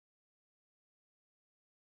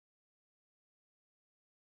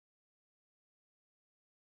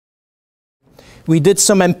we did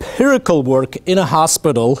some empirical work in a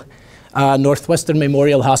hospital, Northwestern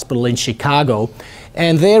Memorial Hospital in Chicago,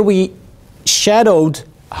 and there we shadowed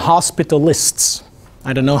hospitalists.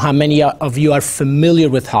 I don't know how many of you are familiar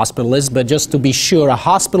with hospitalists, but just to be sure, a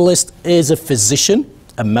hospitalist is a physician,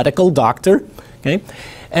 a medical doctor, okay?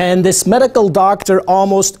 And this medical doctor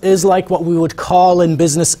almost is like what we would call in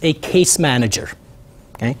business a case manager,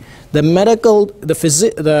 okay? The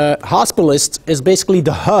hospitalist is basically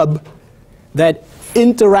the hub that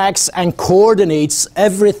interacts and coordinates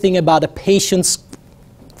everything about a patient's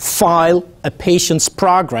file, a patient's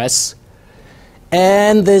progress,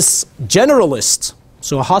 and this generalist,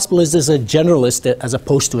 so a hospitalist is a generalist as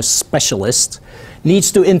opposed to a specialist,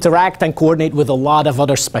 needs to interact and coordinate with a lot of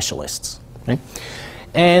other specialists. Okay?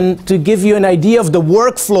 And to give you an idea of the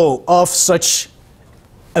workflow of such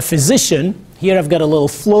a physician, here I've got a little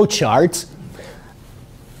flow chart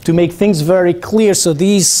to make things very clear. So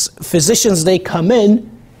these physicians, they come in,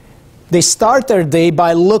 they start their day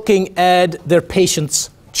by looking at their patients'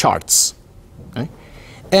 charts. Okay?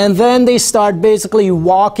 And then they start basically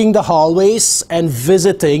walking the hallways and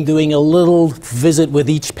visiting, doing a little visit with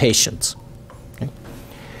each patient. Okay?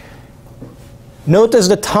 Notice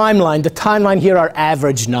the timeline. The timeline here are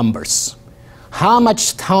average numbers. How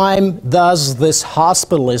much time does this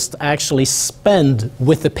hospitalist actually spend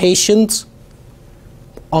with the patient?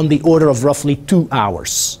 On the order of roughly 2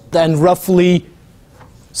 hours. Then roughly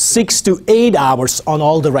 6 to 8 hours on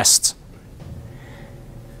all the rest.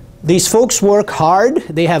 These folks work hard,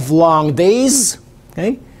 they have long days,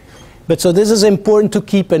 okay? But so this is important to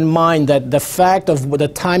keep in mind, that the fact of the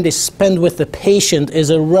time they spend with the patient is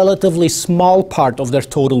a relatively small part of their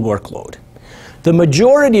total workload. The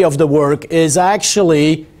majority of the work is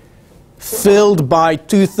actually filled by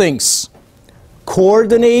two things: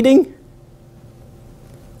 coordinating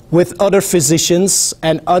with other physicians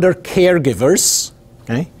and other caregivers,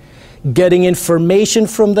 okay? Getting information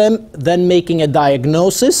from them, then making a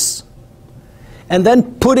diagnosis, and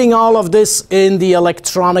then putting all of this in the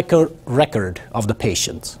electronic record of the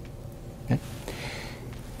patient. Okay?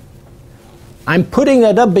 I'm putting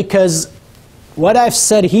that up because what I've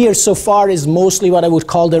said here so far is mostly what I would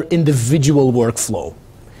call their individual workflow.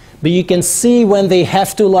 But you can see when they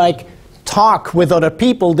have to talk with other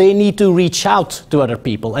people, they need to reach out to other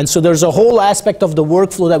people. And so there's a whole aspect of the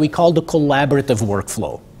workflow that we call the collaborative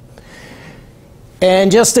workflow.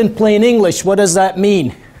 And just in plain English, what does that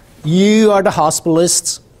mean? You are the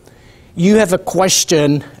hospitalist. You have a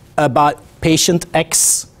question about patient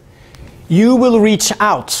X. You will reach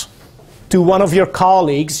out to one of your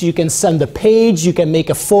colleagues. You can send a page, you can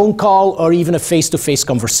make a phone call, or even a face-to-face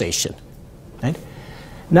conversation. Right?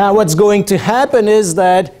 Now what's going to happen is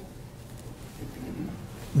that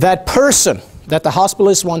that person that the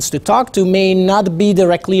hospitalist wants to talk to may not be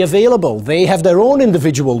directly available. They have their own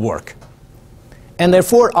individual work. And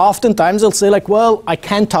therefore, oftentimes they'll say well, I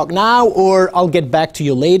can't talk now, or I'll get back to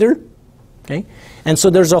you later. Okay? And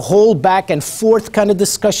so there's a whole back and forth kind of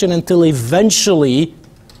discussion until eventually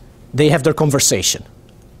they have their conversation.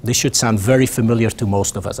 This should sound very familiar to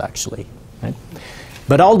most of us, actually. Right?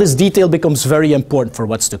 But all this detail becomes very important for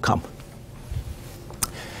what's to come.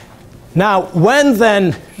 Now, when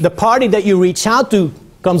then the party that you reach out to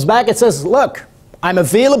comes back and says, look, I'm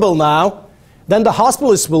available now, then the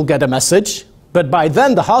hospitalist will get a message, but by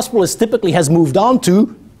then the hospitalist typically has moved on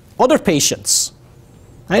to other patients.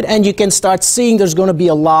 Right? And you can start seeing there's going to be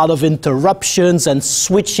a lot of interruptions and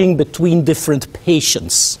switching between different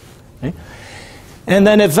patients. Okay? And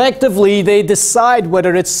then effectively they decide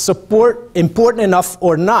whether it's important enough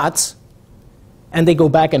or not, and they go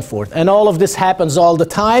back and forth. And all of this happens all the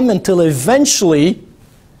time until eventually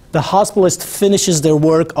the hospitalist finishes their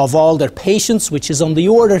work of all their patients, which is on the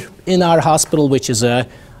order in our hospital, which is an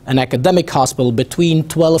academic hospital, between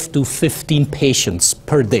 12 to 15 patients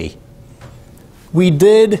per day. We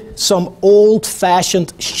did some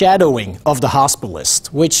old-fashioned shadowing of the hospitalist,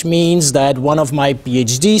 which means that one of my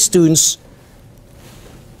PhD students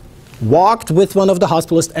walked with one of the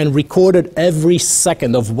hospitalists and recorded every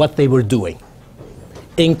second of what they were doing,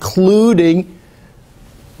 including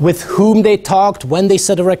with whom they talked, when they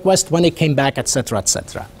sent a request, when they came back, etc.,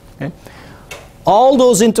 etc. Okay? All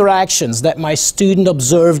those interactions that my student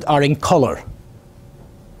observed are in color.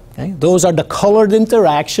 Okay? Those are the colored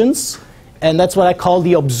interactions, and that's what I call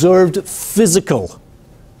the observed physical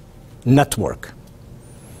network.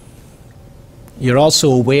 You're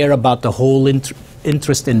also aware about the whole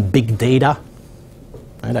interest in big data.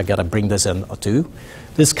 Right? I got to bring this in too.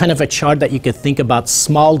 This is kind of a chart that you could think about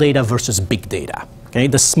small data versus big data. Okay?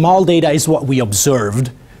 The small data is what we observed,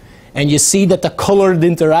 and you see that the colored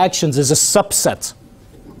interactions is a subset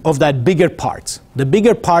of that bigger part. The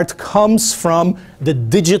bigger part comes from the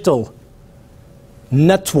digital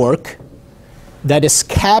network that is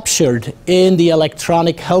captured in the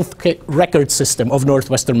electronic health record system of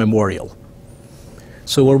Northwestern Memorial.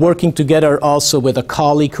 So we're working together also with a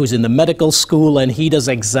colleague who's in the medical school, and he does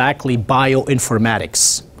exactly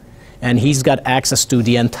bioinformatics. And he's got access to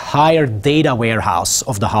the entire data warehouse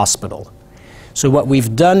of the hospital. So what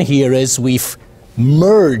we've done here is we've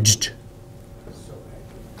merged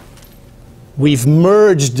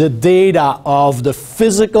the data of the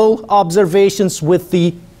physical observations with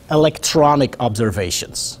the electronic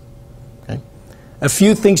observations. Okay? A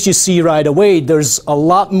few things you see right away. There's a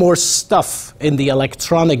lot more stuff in the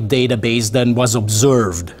electronic database than was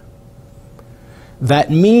observed. That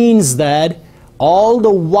means that all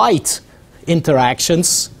the white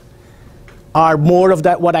interactions are more of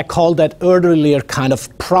that, what I called that earlier kind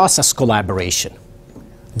of process collaboration.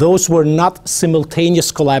 Those were not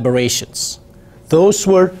simultaneous collaborations. Those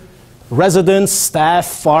were residents, staff,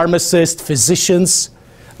 pharmacists, physicians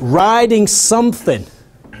writing something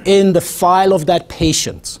in the file of that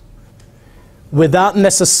patient without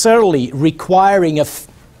necessarily requiring a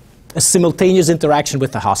simultaneous interaction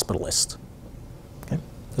with the hospitalist. Okay?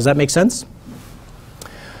 Does that make sense?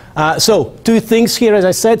 So, two things here, as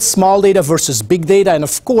I said, small data versus big data. And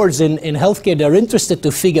of course, in healthcare, they're interested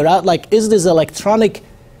to figure out, like, is this electronic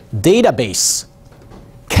database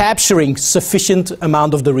capturing sufficient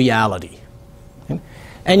amount of the reality? Okay?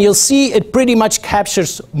 And you'll see it pretty much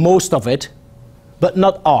captures most of it, but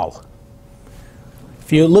not all.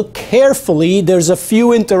 If you look carefully, there's a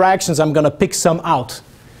few interactions. I'm going to pick some out.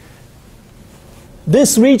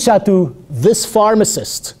 This reach out to this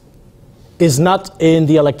pharmacist is not in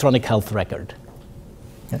the electronic health record.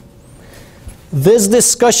 Okay. This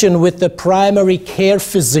discussion with the primary care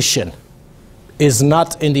physician is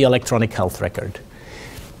not in the electronic health record.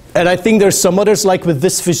 And I think there's some others, like with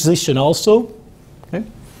this physician also. Okay.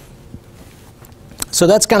 So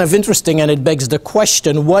that's kind of interesting, and it begs the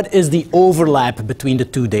question, what is the overlap between the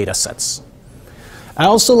two data sets? I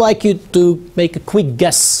also like you to make a quick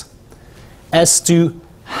guess as to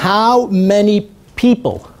how many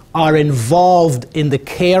people are involved in the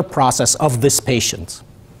care process of this patient.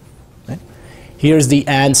 Okay. Here's the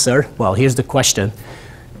answer. Well, here's the question.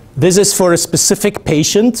 This is for a specific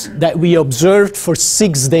patient that we observed for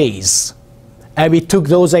 6 days. And we took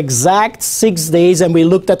those exact 6 days and we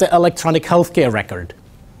looked at the electronic healthcare record.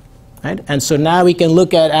 Right? And so now we can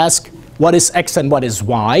ask what is X and what is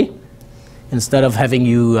Y. Instead of having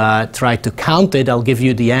you try to count it, I'll give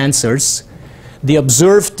you the answers. The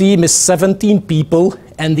observed team is 17 people,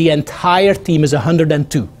 and the entire team is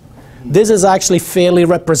 102. This is actually fairly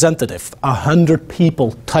representative. 100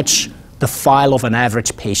 people touch the file of an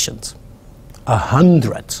average patient.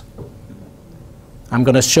 100. I'm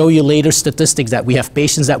going to show you later statistics that we have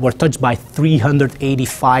patients that were touched by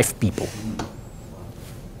 385 people.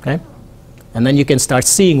 Okay? And then you can start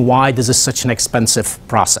seeing why this is such an expensive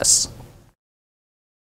process.